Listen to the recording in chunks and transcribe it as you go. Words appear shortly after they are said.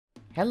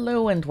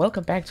Hello and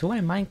welcome back to my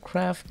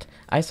Minecraft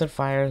Ice and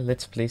Fire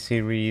Let's Play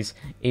series,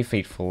 A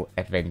Fateful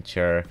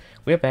Adventure.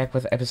 We're back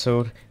with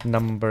episode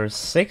number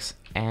 6,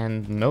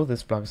 and no,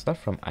 this block is not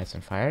from Ice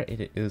and Fire,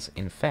 it is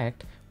in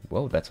fact,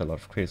 whoa, that's a lot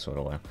of creosote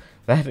oil.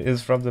 That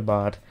is from the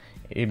mod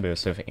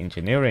Immersive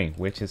Engineering,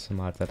 which is a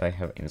mod that I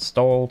have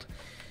installed,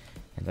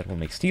 and that will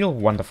make steel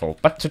wonderful.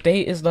 But today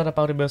is not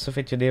about Immersive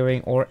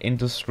Engineering or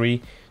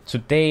industry.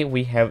 Today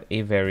we have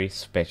a very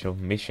special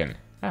mission.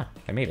 Ah,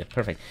 I made it.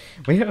 Perfect.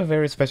 We have a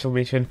very special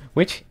mission,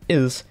 which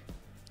is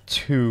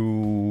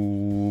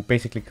to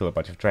basically kill a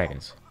bunch of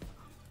dragons.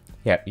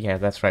 Yeah,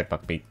 that's right,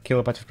 Buckbeak. Kill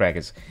a bunch of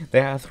dragons.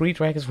 There are 3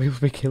 dragons we will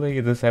be killing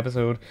in this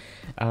episode.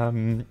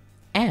 And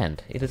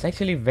it is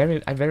actually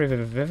I'm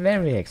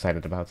very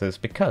excited about this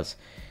because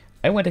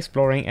I went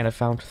exploring and I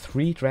found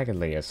 3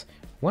 dragon layers.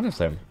 One of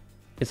them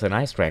is an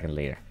ice dragon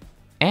layer.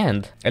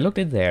 And I looked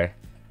in there,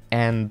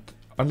 and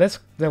unless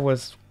there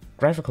was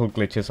graphical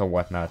glitches or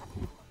whatnot,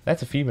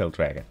 that's a female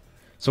dragon.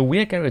 So we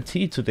are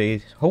guaranteed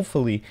today,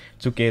 hopefully,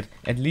 to get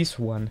at least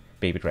 1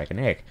 baby dragon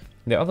egg.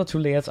 The other 2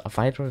 layers are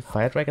fire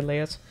dragon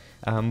layers,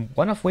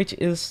 one of which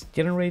is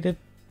generated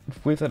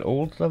with an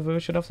older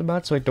version of the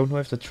mod, so I don't know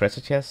if the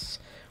treasure chests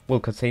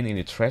will contain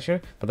any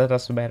treasure, but that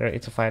doesn't matter,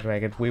 it's a fire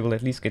dragon, we will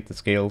at least get the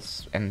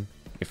scales, and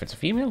if it's a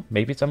female,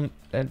 maybe it's an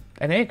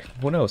egg,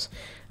 who knows.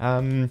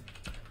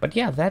 But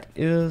yeah, that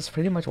is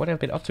pretty much what I've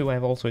been up to.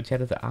 I've also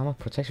enchanted the armor,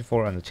 protection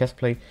 4 on the chest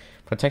plate,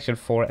 protection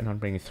 4 and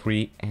unbreaking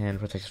 3,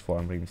 and protection 4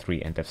 unbreaking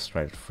 3, and death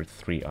strike for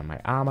 3 on my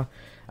armor.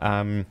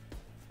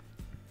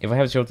 If I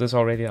haven't showed this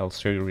already, I'll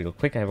show you real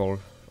quick. I've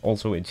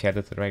also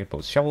enchanted the Dragon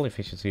Bow Shovel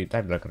efficiency.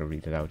 I'm not gonna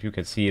read it out. You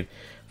can see it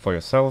for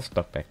yourself.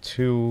 Knockback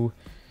 2.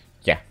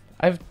 Yeah,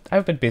 I've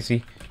been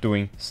busy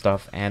doing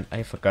stuff, and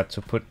I forgot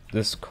to put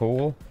this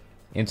coal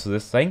into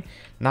this thing.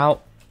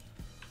 Now,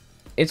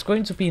 it's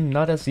going to be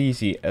not as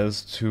easy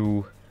as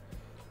to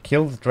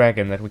kill the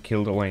dragon that we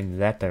killed over in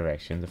that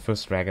direction, the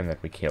first dragon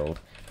that we killed.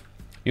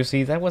 You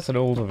see, that was an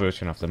older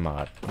version of the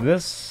mod.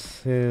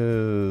 This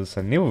is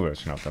a newer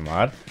version of the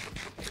mod.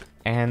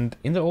 And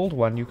in the old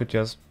one, you could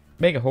just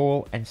make a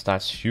hole and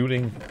start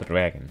shooting the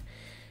dragon.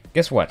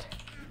 Guess what?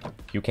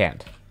 You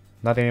can't.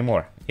 Not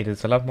anymore. It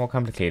is a lot more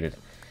complicated.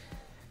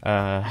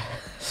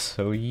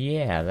 So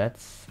yeah,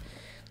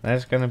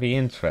 that's gonna be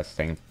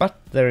interesting. But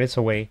there is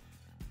a way.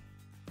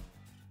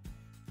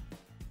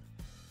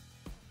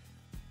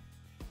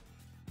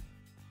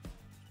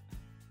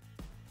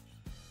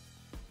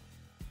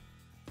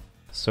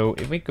 So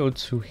if we go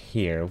to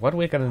here, what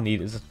we're gonna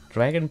need is a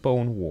dragon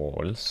bone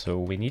wall, so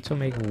we need to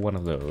make one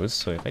of those.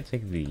 So if I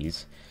take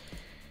these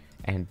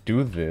and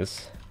do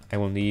this, I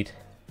will need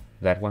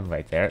that one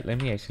right there.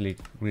 Let me actually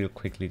real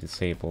quickly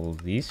disable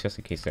these, just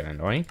in case they're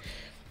annoying.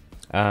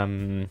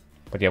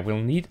 But yeah,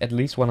 we'll need at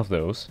least one of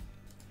those.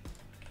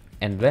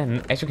 And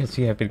then, as you can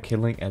see, I've been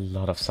killing a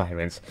lot of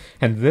sirens.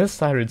 And this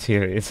siren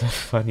here is a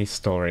funny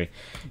story.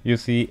 You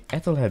see,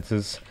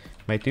 Atalantis,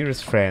 my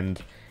dearest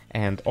friend,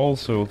 and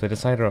also the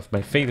decider of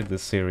my fate in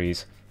this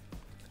series,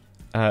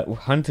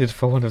 hunted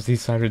for one of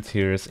these siren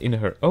tears in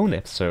her own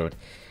episode.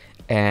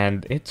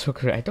 And it took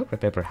her, I don't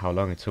remember how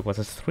long it took, was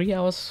it 3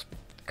 hours?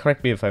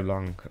 Correct me if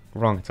I'm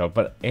wrong at all,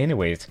 but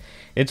anyways,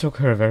 it took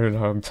her a very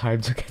long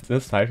time to get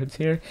this siren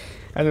tear.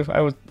 And if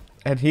I was,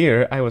 and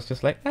here, I was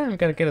just like, I'm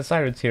gonna get a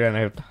siren tear, and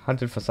I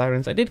hunted for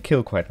sirens. I did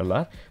kill quite a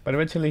lot, but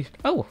eventually,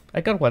 oh, I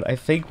got one, I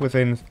think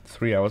within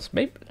 3 hours,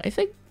 maybe, I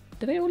think.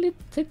 Did it only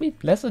take me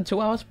less than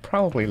 2 hours?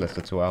 Probably less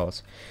than 2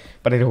 hours.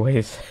 But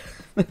anyways,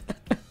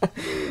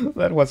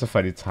 that was a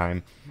funny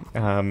time.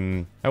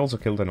 I also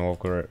killed an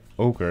ogre,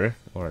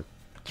 or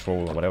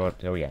troll, or whatever.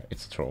 Oh yeah,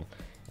 it's a troll.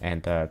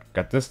 And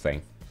got this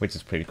thing, which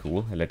is pretty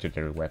cool. A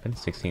legendary weapon,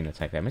 16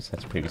 attack damage.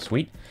 That's pretty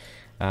sweet.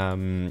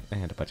 And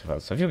a bunch of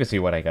other stuff. You can see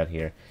what I got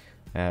here.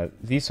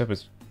 These are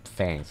with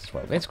fangs as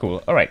well. That's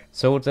cool. Alright,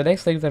 so the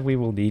next thing that we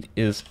will need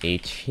is a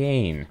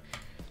chain.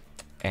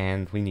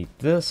 And we need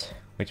this,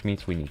 which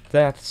means we need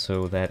that,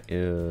 so that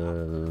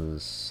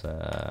is,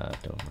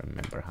 don't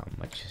remember how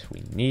much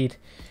we need.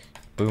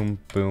 Boom,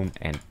 boom,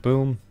 and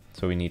boom.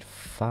 So we need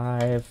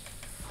 5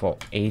 for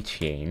a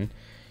chain.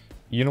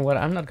 You know what,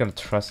 I'm not gonna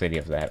trust any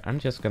of that. I'm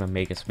just gonna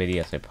make as many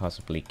as I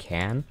possibly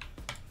can.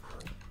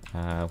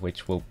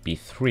 Which will be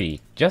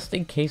 3, just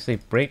in case they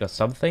break or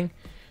something.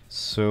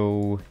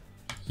 So,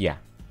 yeah,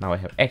 now I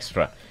have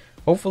extra.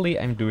 Hopefully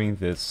I'm doing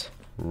this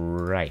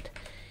right.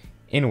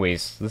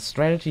 Anyways, the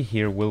strategy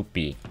here will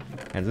be,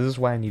 and this is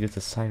why I needed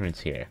the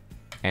sirens here,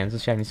 and the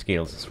shiny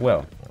scales as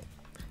well,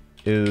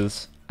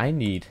 is I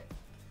need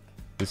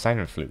the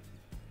siren flute.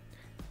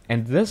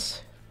 And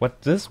this,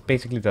 what this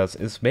basically does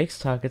is makes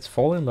targets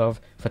fall in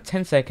love for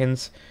 10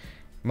 seconds.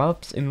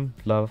 Mobs in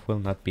love will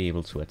not be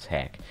able to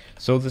attack.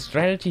 So the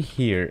strategy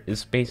here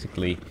is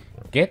basically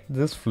get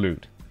this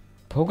flute,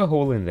 poke a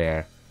hole in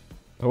there,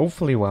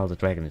 hopefully while the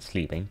dragon is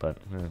sleeping, but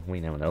we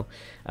never know.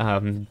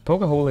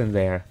 Poke a hole in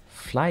there,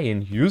 fly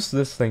in, use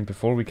this thing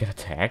before we get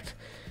attacked,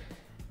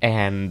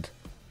 and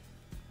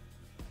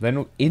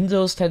then in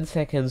those 10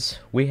 seconds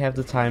we have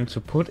the time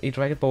to put a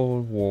Dragon Ball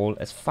wall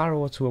as far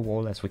over to a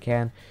wall as we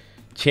can,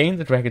 chain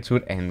the dragon to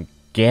it and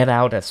get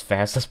out as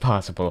fast as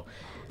possible.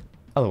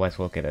 Otherwise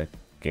we'll get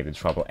in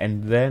trouble.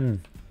 And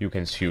then you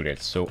can shoot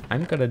it. So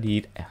I'm gonna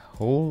need a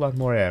whole lot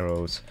more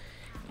arrows.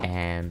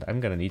 And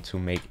I'm gonna need to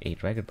make a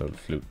dragon bone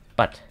flute.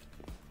 But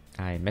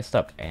I messed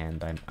up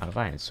and I'm out of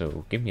iron.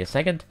 So give me a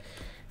second.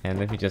 And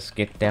let me just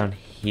get down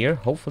here.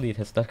 Hopefully it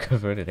has not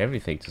converted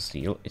everything to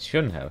steel. It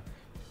shouldn't have.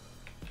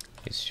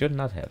 It should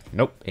not have.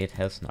 Nope, it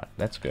has not.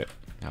 That's good.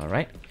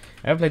 Alright.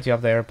 I have plenty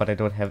up there, but I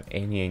don't have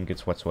any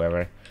ingots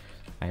whatsoever.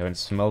 I haven't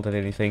smelted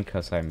anything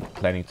because I'm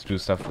planning to do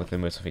stuff with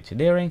immersive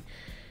engineering.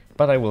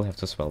 But I will have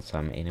to smelt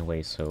some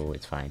anyway, so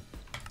it's fine.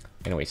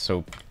 Anyway,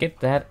 so get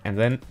that, and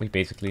then we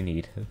basically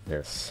need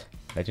this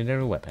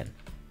legendary weapon.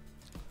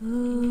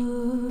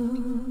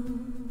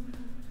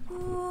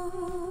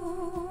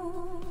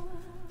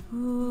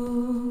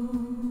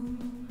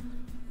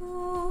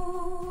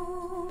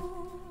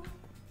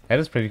 That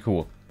is pretty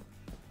cool.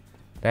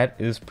 That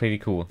is pretty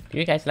cool. Do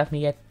you guys love me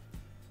yet?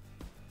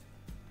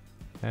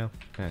 No?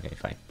 Okay,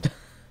 fine.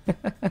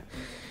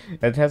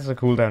 It has a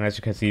cooldown as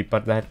you can see,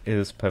 but that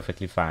is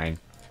perfectly fine.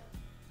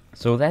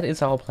 So that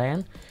is our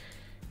plan.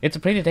 It's a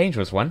pretty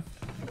dangerous one.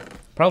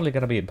 Probably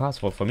gonna be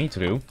impossible for me to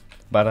do,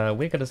 but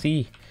we're gonna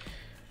see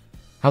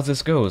how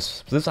this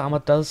goes. This armor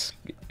does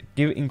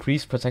give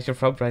increased protection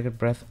from dragon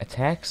breath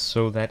attacks,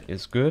 so that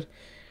is good.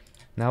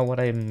 Now what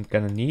I'm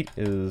gonna need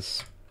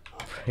is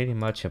pretty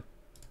much a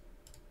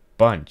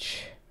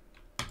bunch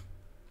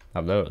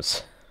of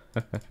those.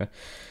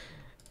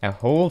 A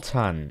whole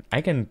ton.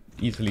 I can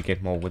easily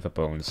get more wither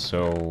bones,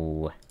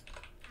 so...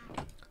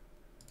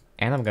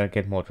 And I'm gonna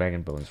get more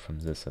dragon bones from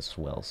this as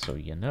well, so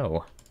you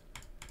know.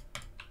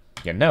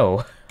 You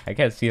know! I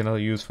can't see another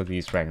use for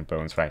these dragon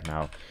bones right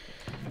now.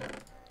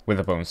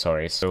 Wither bones,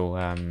 sorry. So,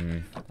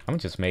 I'm gonna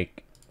just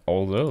make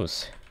all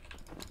those.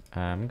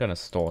 I'm gonna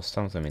store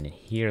some of them in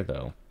here,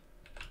 though.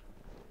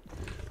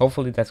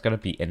 Hopefully that's gonna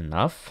be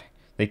enough.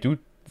 They do...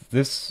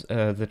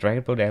 the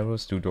dragon bone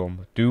arrows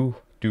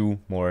do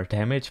more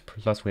damage,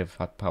 plus we have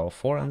power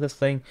 4 on this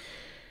thing,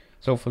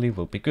 so hopefully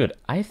we'll be good.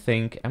 I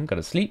think I'm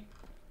gonna sleep,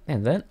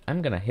 and then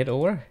I'm gonna head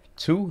over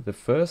to the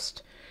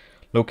first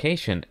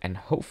location and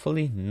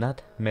hopefully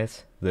not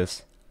mess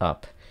this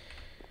up.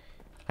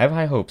 I have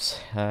high hopes.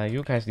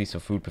 You guys need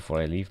some food before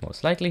I leave,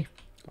 most likely.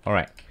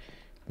 Alright,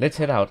 let's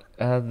head out.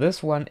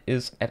 This one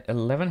is at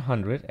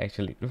 1100,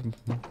 actually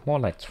more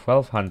like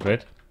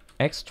 1200,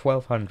 x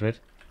 1200,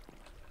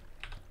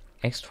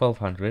 x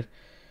 1200.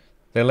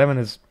 The 11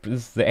 is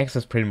the X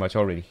is pretty much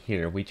already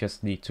here. We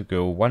just need to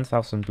go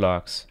 1000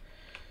 blocks.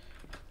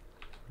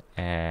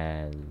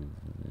 And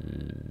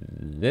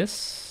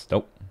this...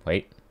 Nope,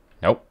 wait.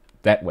 Nope,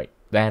 that way.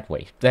 That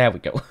way. There we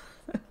go.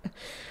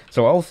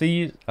 So I'll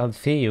see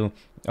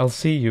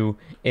you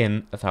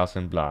in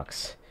 1000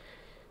 blocks.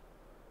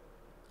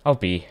 I'll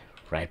be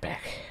right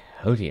back.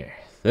 Oh dear,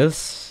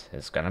 this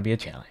is gonna be a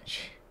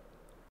challenge.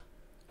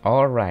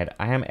 Alright,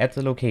 I am at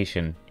the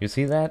location. You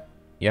see that?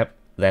 Yep,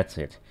 that's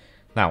it.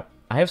 Now,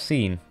 I have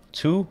seen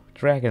 2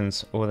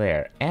 dragons over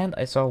there, and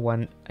I saw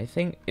one, I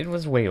think it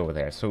was way over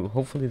there, so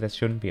hopefully that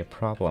shouldn't be a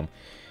problem.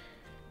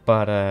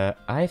 But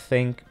I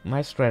think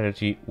my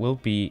strategy will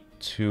be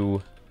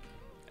to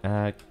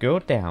go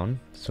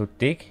down, so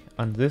dig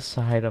on this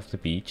side of the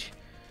beach.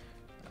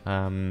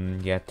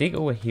 Yeah, dig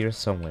over here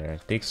somewhere,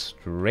 dig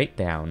straight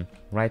down,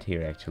 right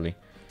here actually.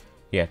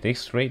 Yeah, dig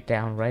straight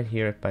down right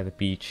here by the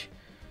beach.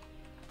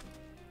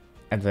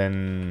 And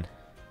then...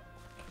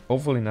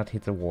 hopefully not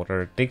hit the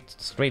water, dig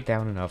straight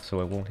down enough so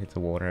I won't hit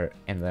the water,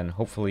 and then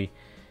hopefully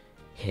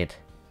hit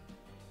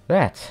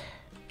that.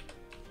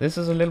 This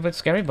is a little bit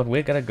scary, but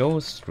we're gonna go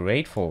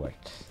straight forward.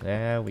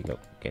 There we go.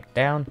 Get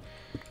down.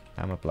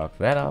 I'm gonna block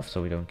that off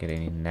so we don't get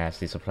any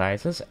nasty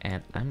surprises,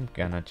 and I'm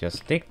gonna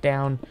just dig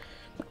down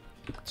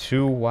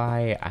to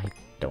why, I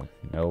don't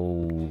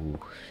know.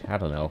 I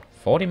don't know.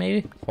 40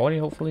 maybe? 40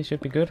 hopefully should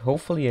be good.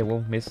 Hopefully I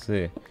won't miss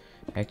the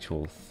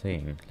actual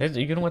thing.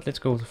 You know what, let's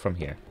go from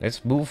here.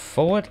 Let's move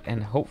forward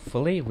and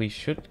hopefully we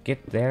should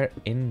get there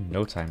in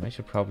no time. I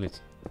should probably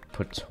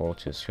put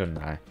torches, shouldn't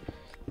I?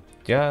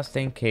 Just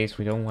in case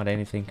we don't want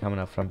anything coming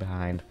up from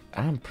behind.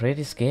 I'm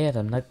pretty scared,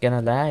 I'm not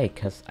gonna lie,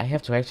 because I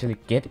have to actually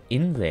get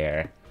in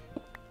there.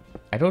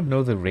 I don't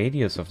know the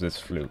radius of this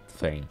flute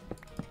thing.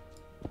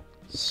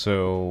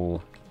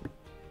 So...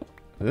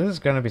 this is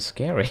gonna be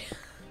scary.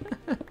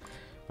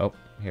 Oh,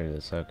 here it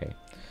is, okay.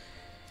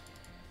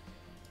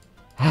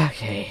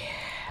 Okay.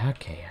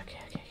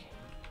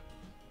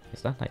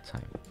 It's not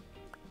nighttime.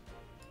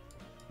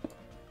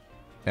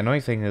 The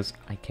annoying thing is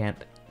I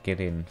can't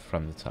get in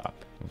from the top.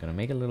 I'm gonna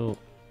make a little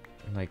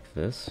like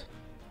this.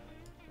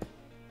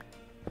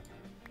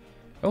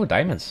 Oh,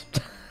 diamonds!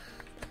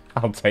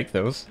 I'll take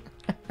those.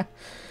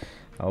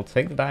 I'll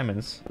take the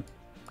diamonds.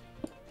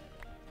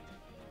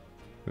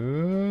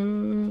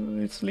 Ooh,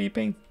 it's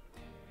sleeping.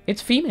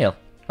 It's female.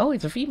 Oh,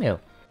 it's a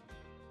female.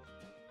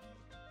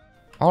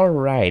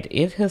 Alright,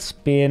 it has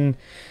been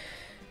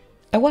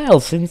a while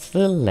since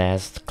the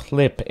last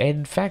clip.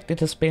 In fact, it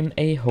has been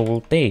a whole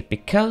day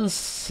because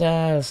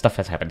stuff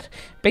has happened.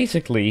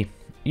 Basically,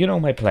 you know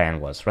my plan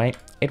was, right?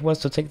 It was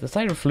to take the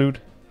Siren Flute,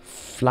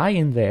 fly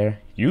in there,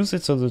 use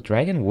it so the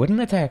dragon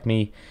wouldn't attack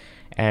me,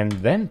 and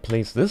then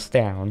place this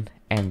down,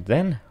 and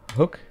then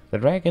hook the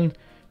dragon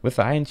with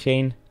the iron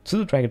chain to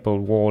the Dragon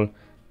Bolt wall.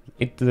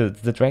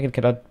 The dragon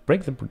cannot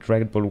break the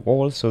Dragon Bolt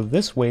wall, so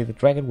this way the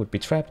dragon would be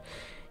trapped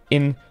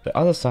in the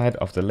other side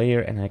of the layer,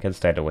 and I can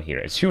stand over here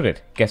and shoot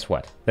it. Guess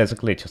what? There's a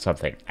glitch or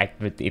something.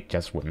 It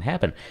just wouldn't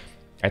happen.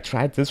 I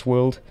tried this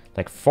world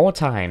like 4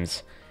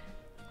 times.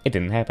 It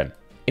didn't happen.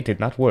 It did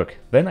not work.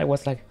 Then I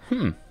was like,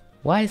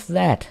 why is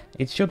that?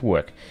 It should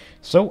work.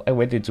 So I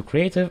went into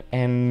creative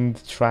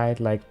and tried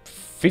like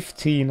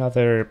 15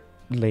 other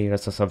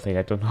layers or something.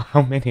 I don't know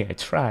how many I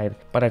tried,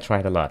 but I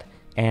tried a lot.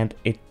 And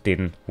it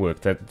didn't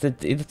work.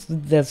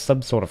 There's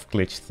some sort of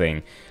glitch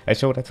thing. I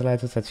showed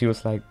Atlantis and she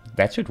was like,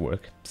 that should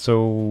work.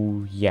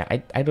 So yeah,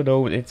 I don't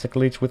know. It's a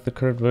glitch with the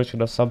current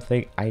version or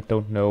something. I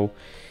don't know.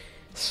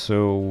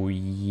 So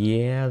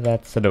yeah,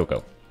 that's a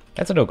no-go.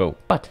 That's a no-go.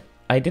 But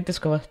I did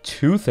discover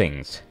 2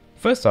 things.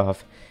 First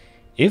off,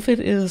 if it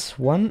is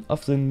one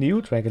of the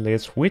new dragon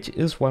layers, which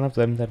is one of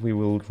them that we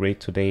will raid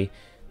today,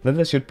 then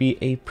there should be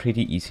a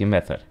pretty easy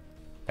method.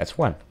 That's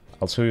one.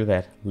 I'll show you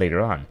that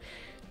later on.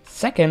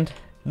 Second,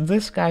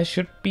 this guy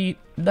should be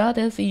not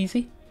as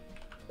easy,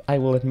 I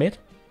will admit,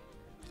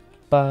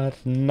 but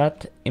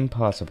not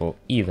impossible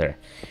either.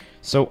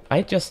 So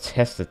I just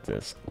tested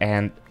this,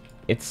 and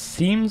it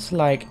seems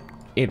like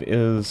it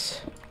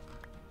is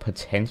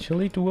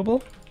potentially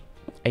doable.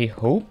 I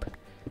hope.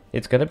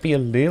 It's gonna be a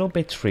little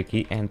bit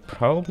tricky and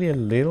probably a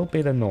little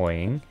bit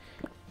annoying,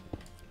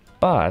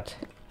 but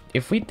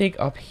if we dig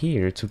up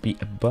here to be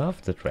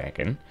above the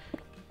dragon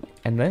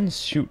and then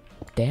shoot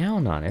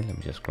down on it, let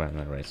me just grab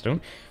that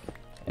redstone,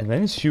 and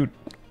then shoot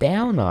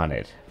down on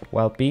it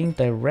while being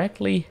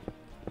directly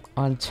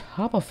on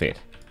top of it,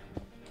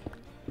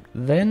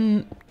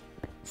 then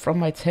from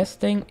my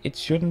testing it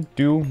shouldn't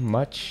do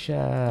much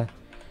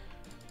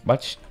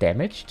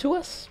damage to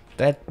us,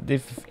 that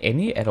if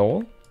any at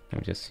all.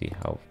 Let me just see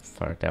how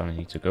far down I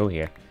need to go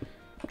here.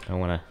 I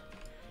don't want to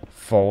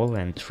fall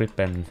and trip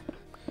and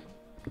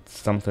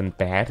something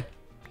bad.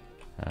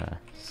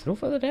 Still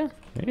further down?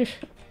 Ish.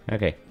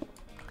 Okay.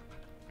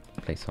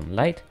 Place some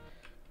light.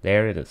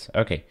 There it is.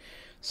 Okay.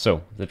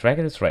 So, the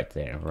dragon is right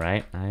there,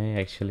 right? I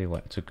actually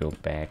want to go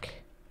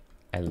back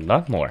a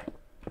lot more.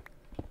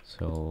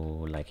 So,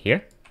 like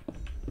here.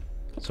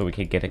 So we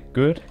can get a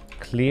good,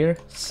 clear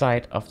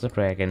sight of the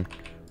dragon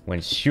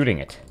when shooting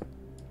it.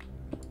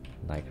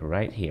 Like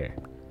right here.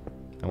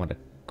 I want a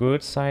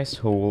good sized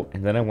hole,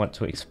 and then I want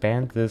to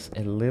expand this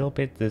a little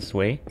bit this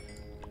way.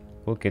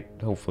 We'll get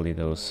hopefully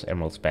those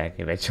emeralds back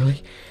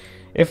eventually.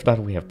 If not,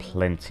 we have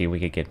plenty. We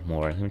could get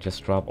more. Let me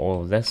just drop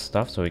all of this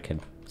stuff so we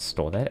can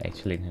store that.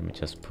 Actually, let me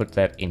just put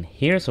that in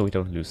here so we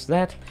don't lose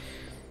that.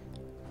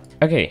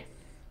 Okay.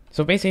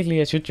 So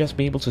basically I should just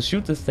be able to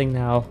shoot this thing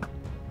now.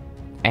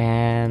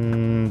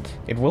 And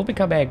it will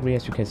become angry,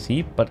 as you can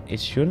see, but it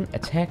shouldn't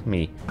attack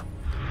me.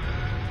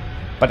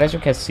 But as you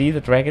can see,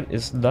 the dragon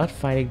is not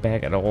fighting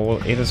back at all.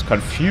 It is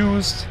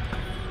confused.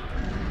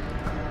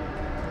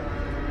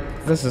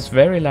 This is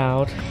very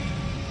loud.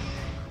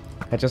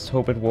 I just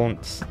hope it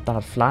won't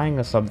start flying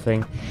or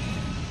something.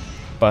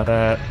 But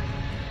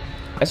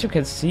as you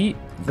can see,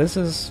 this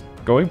is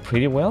going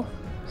pretty well.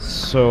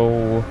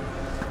 So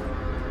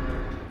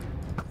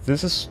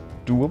this is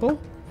doable.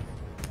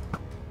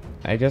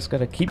 I just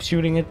gotta keep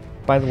shooting it.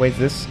 By the way,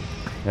 this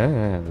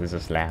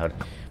is loud.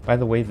 By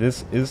the way,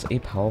 this is a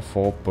power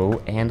 4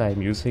 bow, and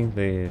I'm using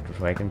the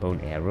dragon bone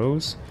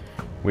arrows,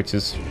 which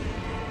is...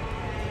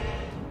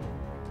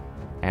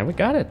 And we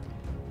got it!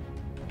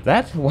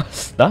 That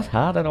was not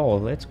hard at all.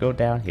 Let's go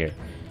down here.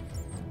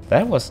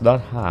 That was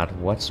not hard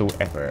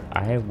whatsoever,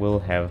 I will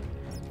have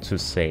to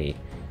say.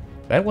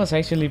 That was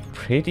actually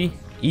pretty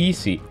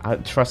easy.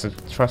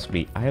 Trust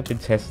me, I have been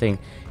testing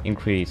in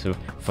creative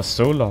for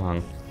so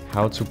long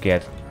how to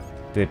get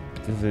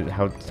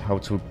how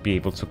to be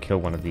able to kill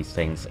one of these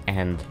things,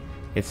 and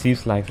it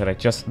seems like that I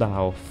just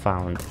now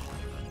found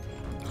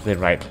the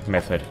right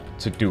method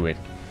to do it.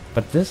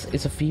 But this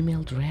is a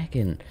female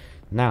dragon.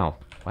 Now,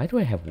 why do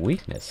I have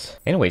weakness?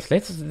 Anyways,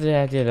 let's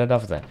get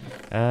enough of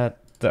that.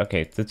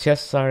 Okay, the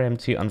chests are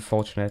empty,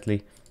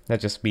 unfortunately. That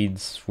just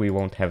means we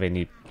won't have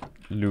any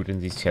loot in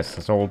these chests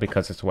at all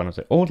because it's one of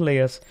the old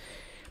layers.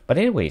 But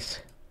anyways,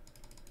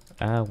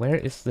 where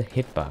is the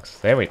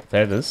hitbox? There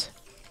it is.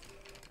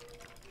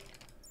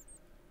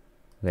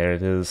 There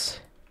it is.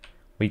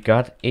 We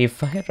got a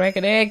fire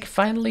dragon egg!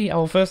 Finally!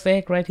 Our first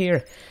egg right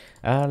here!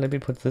 Let me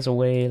put this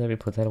away, let me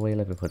put that away,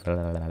 let me put...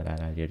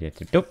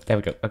 There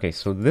we go. Okay,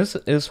 so this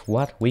is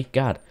what we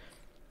got.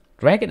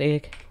 Dragon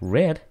egg,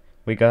 red.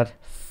 We got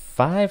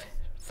 5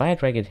 fire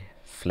dragon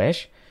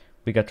flesh.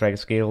 We got dragon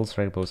scales,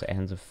 dragon bows,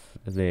 and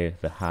the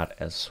heart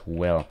as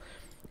well.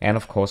 And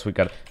of course we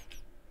got...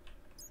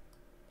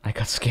 I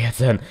got scared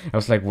then. I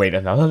was like, wait,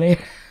 another layer?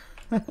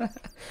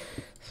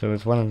 So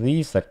it's one of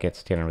these that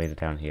gets generated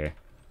down here.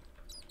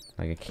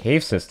 Like a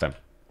cave system.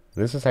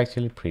 This is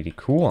actually pretty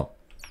cool.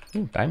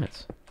 Ooh,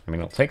 diamonds. I mean,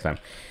 I'll take them.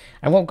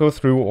 I won't go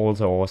through all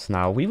the ores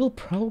now. We will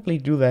probably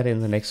do that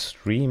in the next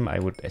stream, I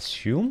would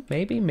assume.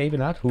 Maybe, maybe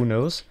not, who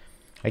knows.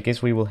 I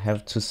guess we will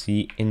have to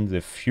see in the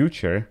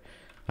future.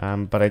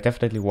 But I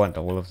definitely want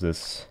all of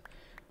this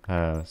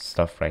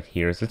stuff right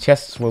here. The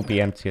chests will be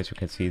empty, as you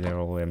can see, they're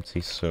all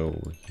empty, so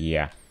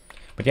yeah.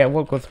 But yeah, I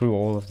won't go through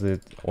all of the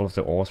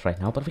ores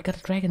right now, but we got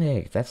a dragon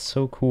egg. That's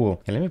so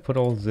cool. And let me put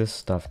all this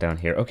stuff down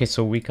here. Okay,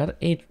 so we got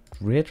a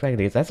red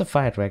dragon egg. That's a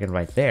fire dragon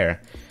right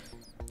there.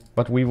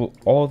 But we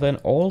will then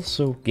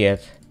also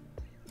get,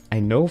 I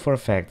know for a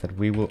fact that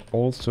we will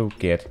also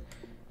get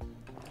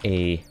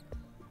a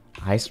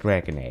ice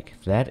dragon egg.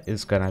 That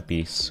is gonna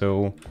be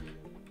so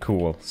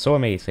cool, so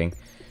amazing.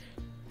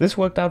 This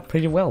worked out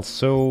pretty well.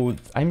 So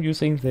I'm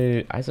using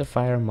the Ice of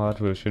Fire mod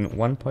version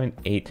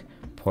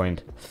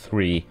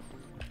 1.8.3,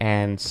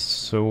 and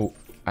so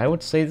I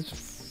would say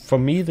for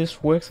me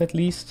this works at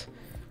least.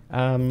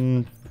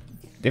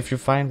 If you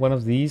find one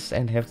of these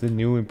and have the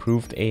new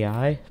improved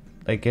AI,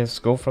 I guess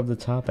go from the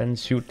top and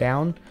shoot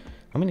down.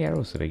 How many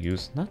arrows did I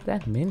use? Not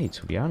that many,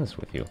 to be honest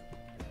with you.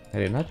 I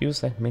did not use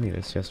that many.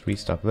 Let's just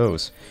restock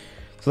those.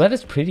 So that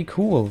is pretty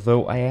cool,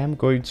 though I am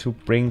going to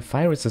bring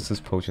fire resistance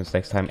potions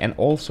next time, and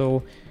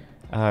also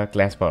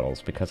glass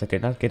bottles, because I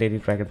did not get any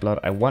dragon blood.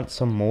 I want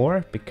some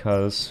more,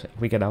 because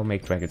we can now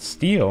make dragon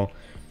steel,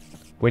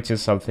 which is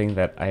something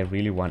that I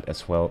really want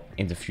as well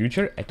in the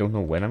future. I don't know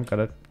when I'm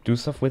gonna do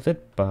stuff with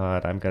it,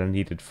 but I'm gonna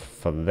need it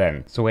for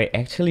then. So I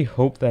actually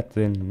hope that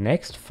the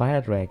next fire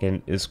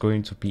dragon is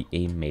going to be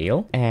a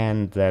male,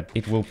 and that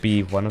it will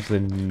be one of the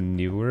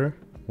new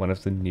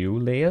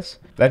layers.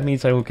 That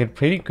means I will get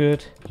pretty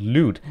good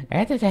loot.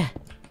 And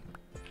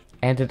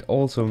it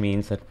also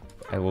means that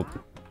I will...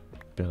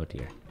 Oh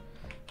dear.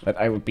 That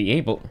I will be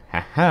able...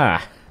 Haha!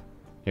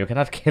 You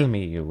cannot kill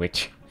me, you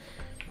witch.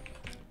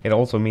 It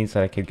also means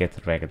that I can get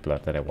the dragon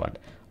blood that I want.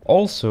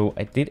 Also,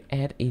 I did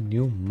add a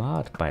new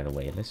mod, by the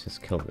way. Let's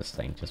just kill this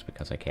thing, just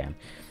because I can.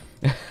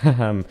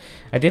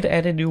 I did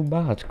add a new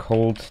mod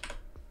called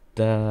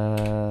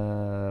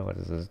the... What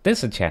is this?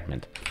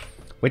 Disenchantment.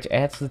 Which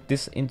adds the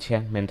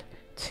disenchantment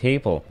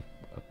table.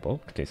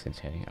 Bulk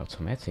disenchanting,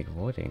 automatic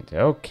voiding.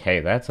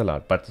 Okay, that's a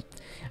lot, but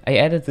I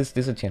added this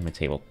disenchantment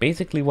table.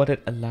 Basically what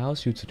it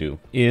allows you to do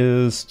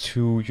is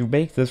you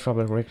make this from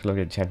a regular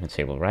enchantment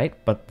table, right?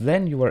 But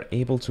then you are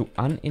able to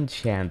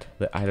unenchant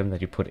the item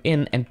that you put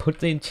in and put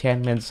the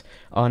enchantments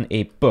on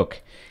a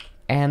book.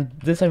 And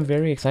this I'm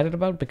very excited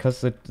about,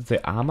 because the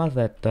armor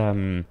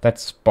that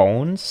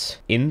spawns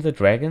in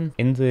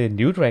the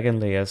new dragon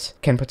layers,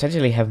 can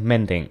potentially have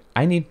mending.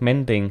 I need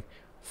mending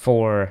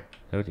for...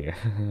 Oh dear.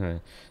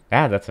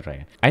 Ah, that's a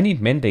dragon. I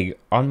need mending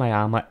on my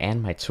armor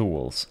and my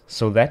tools.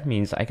 So that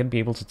means I can be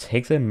able to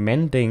take the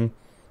mending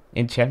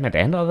enchantment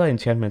and other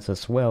enchantments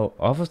as well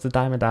off of the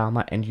diamond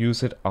armor and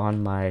use it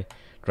on my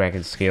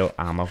dragon scale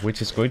armor,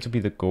 which is going to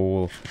be the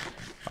goal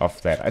of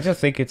that. I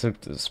just think it's a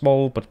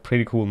small but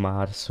pretty cool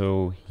mod,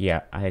 so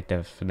yeah, I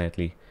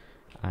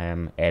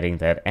am adding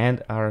that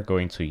and are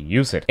going to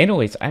use it.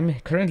 Anyways, I'm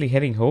currently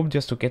heading home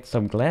just to get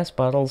some glass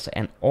bottles,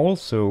 and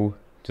also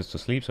just to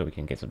sleep so we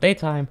can get some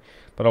daytime,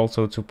 but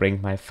also to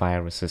bring my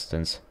fire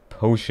resistance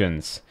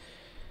potions.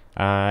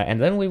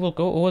 And then we will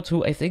go over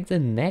to, I think, the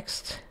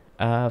next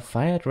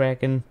fire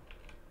dragon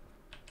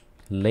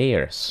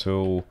layer.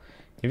 So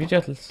if you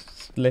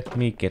just let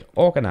me get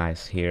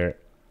organized here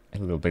a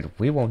little bit.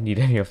 We won't need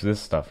any of this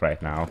stuff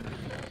right now,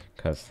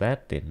 because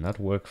that did not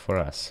work for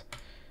us.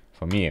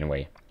 For me,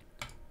 anyway.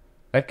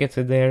 That gets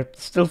in there.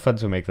 Still fun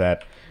to make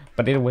that.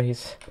 But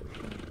anyways,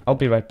 I'll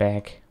be right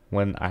back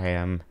when I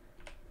am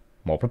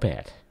more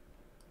prepared.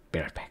 Be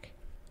right back.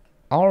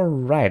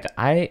 Alright,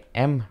 I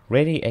am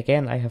ready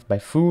again. I have my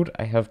food.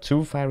 I have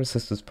 2 fire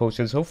resistance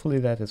potions. Hopefully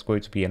that is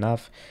going to be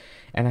enough.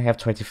 And I have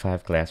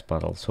 25 glass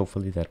bottles.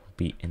 Hopefully that will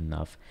be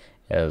enough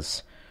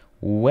as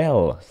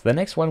well. The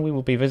next one we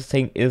will be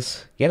visiting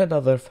is yet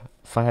another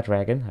fire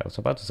dragon. I was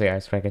about to say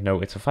ice dragon.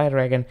 No, it's a fire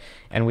dragon.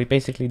 And we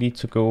basically need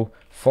to go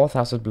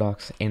 4,000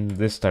 blocks in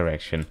this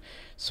direction.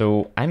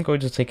 So I'm going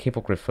to take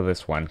Hippogriff for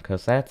this one,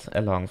 because that's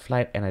a long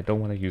flight and I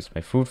don't want to use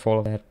my food for all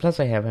of that. Plus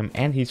I have him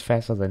and he's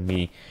faster than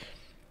me.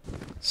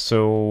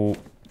 So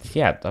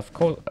yeah, of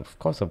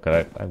course I'm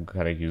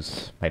gonna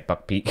use my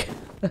buckbeak.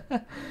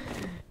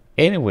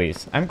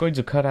 Anyways, I'm going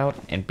to cut out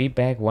and be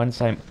back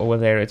once I'm over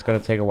there. It's gonna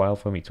take a while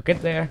for me to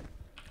get there.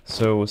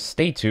 So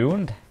stay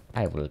tuned.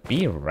 I will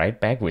be right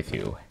back with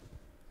you.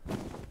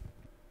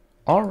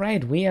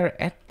 Alright, we are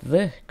at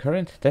the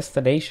current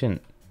destination.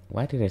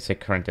 Why did I say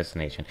current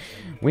destination?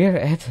 We are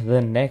at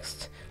the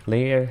next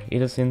layer.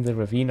 It is in the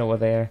ravine over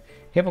there.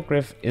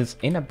 Hippogriff is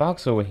in a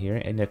box over here,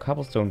 in a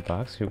cobblestone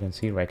box. You can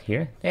see right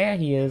here. There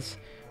he is.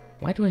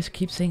 Why do I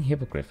keep saying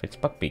Hippogriff? It's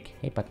Buckbeak.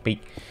 Hey, Buckbeak.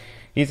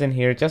 He's in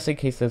here just in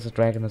case there's a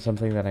dragon or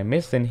something that I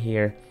missed in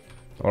here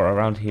or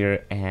around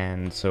here.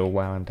 And so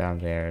while I'm down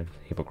there,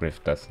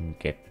 Hippogriff doesn't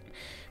get...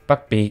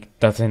 Buckbeak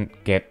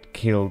doesn't get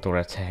killed or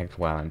attacked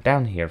while I'm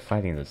down here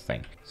fighting this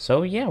thing.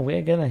 So yeah,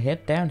 we're gonna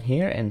head down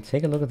here and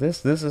take a look at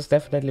this. This is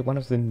definitely one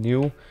of the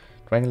new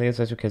dragon layers.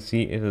 As you can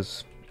see, it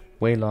is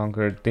way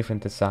longer,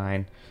 different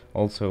design.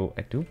 Also,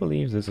 I do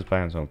believe this is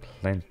Biome Zone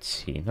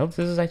Plenty. No, this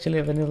is actually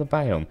a vanilla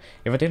biome.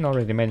 If I didn't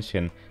already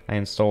mention, I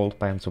installed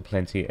Biome Zone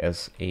Plenty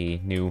as a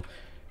new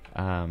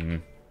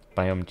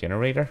biome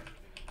generator,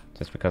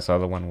 just because the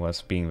other one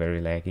was being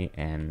very laggy,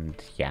 and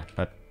yeah,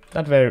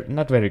 not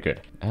very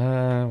good.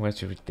 Where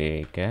should we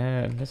dig?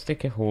 Let's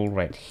dig a hole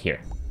right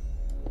here.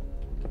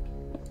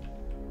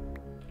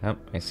 Oh,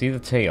 I see the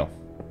tail.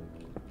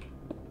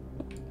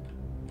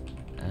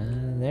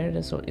 There it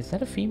is. Is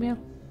that a female?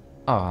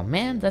 Oh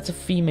man, that's a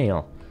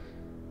female.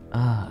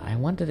 I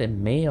wanted a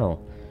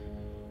male.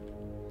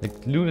 The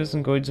loot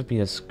isn't going to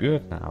be as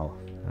good now.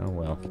 Oh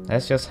well,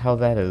 that's just how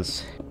that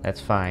is. That's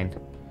fine.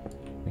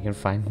 We can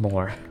find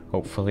more,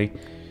 hopefully.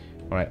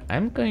 Alright,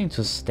 I'm going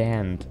to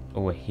stand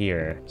over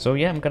here. So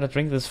yeah, I'm gonna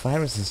drink this fire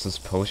resistance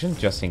potion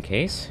just in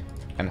case.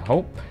 And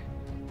hope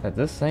that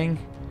this thing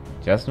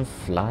doesn't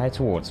fly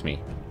towards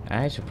me.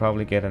 I should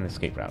probably get an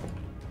escape route.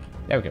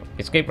 There we go.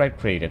 Escape route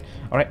created.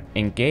 Alright,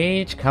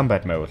 engage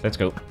combat mode. Let's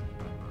go.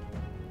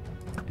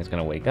 It's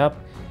gonna wake up.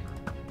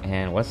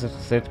 And what's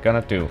it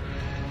gonna do?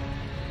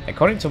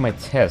 According to my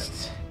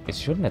tests, it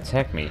shouldn't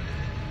attack me.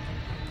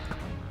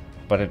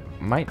 But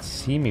it might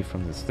see me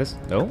from this.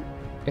 No,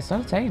 it's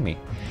not attacking me.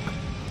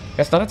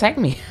 It's not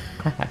attacking me.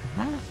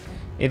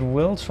 It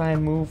will try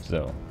and move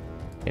though.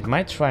 It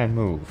might try and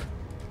move.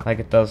 Like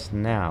it does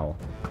now.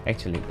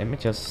 Actually, let me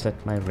just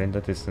set my render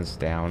distance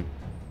down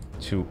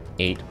to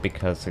 8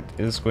 because it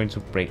is going to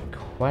break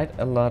quite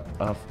a lot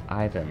of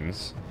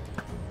items.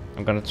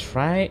 I'm gonna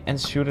try and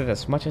shoot it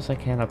as much as I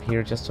can up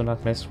here just to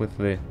not mess with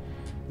the...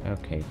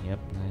 Okay, yep,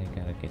 I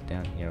gotta get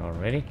down here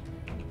already.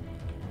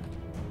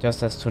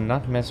 Just as to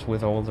not mess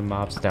with all the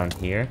mobs down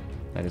here.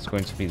 That is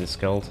going to be the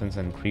skeletons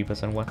and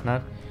creepers and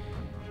whatnot.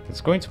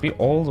 It's going to be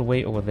all the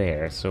way over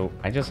there, so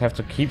I just have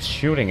to keep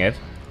shooting it.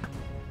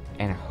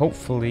 And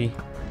hopefully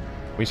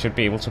we should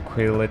be able to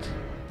kill it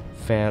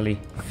fairly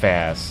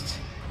fast.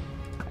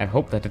 And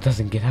hope that it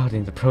doesn't get out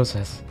in the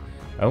process.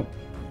 Oh,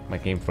 my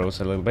game froze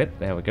a little bit.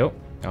 There we go.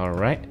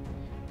 Alright.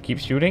 Keep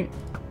shooting.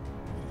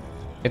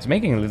 It's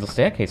making a little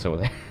staircase over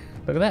there.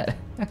 Look at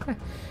that.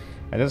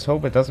 I just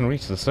hope it doesn't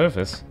reach the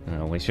surface.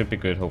 No, we should be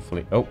good,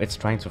 hopefully. Oh, it's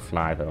trying to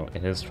fly, though.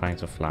 It is trying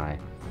to fly.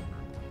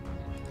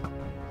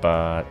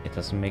 But it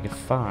doesn't make it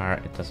far.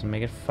 It doesn't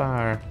make it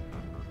far.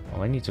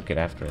 Oh, I need to get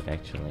after it,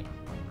 actually.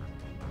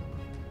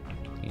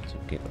 Need to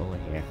get over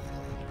here.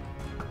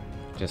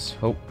 Just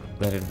hope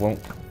that it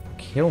won't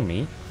kill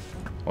me.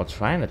 Or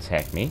try and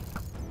attack me.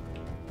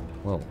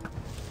 Whoa.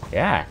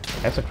 Yeah,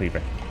 that's a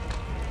creeper.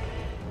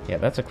 Yeah,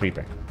 that's a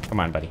creeper. Come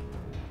on, buddy.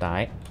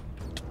 Die.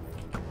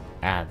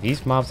 Ah,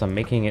 these mobs are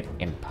making it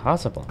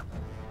impossible.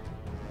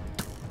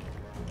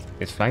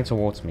 It's flying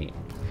towards me.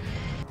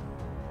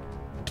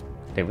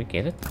 Did we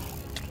get it?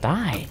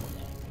 Die!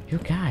 You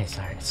guys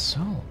are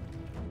so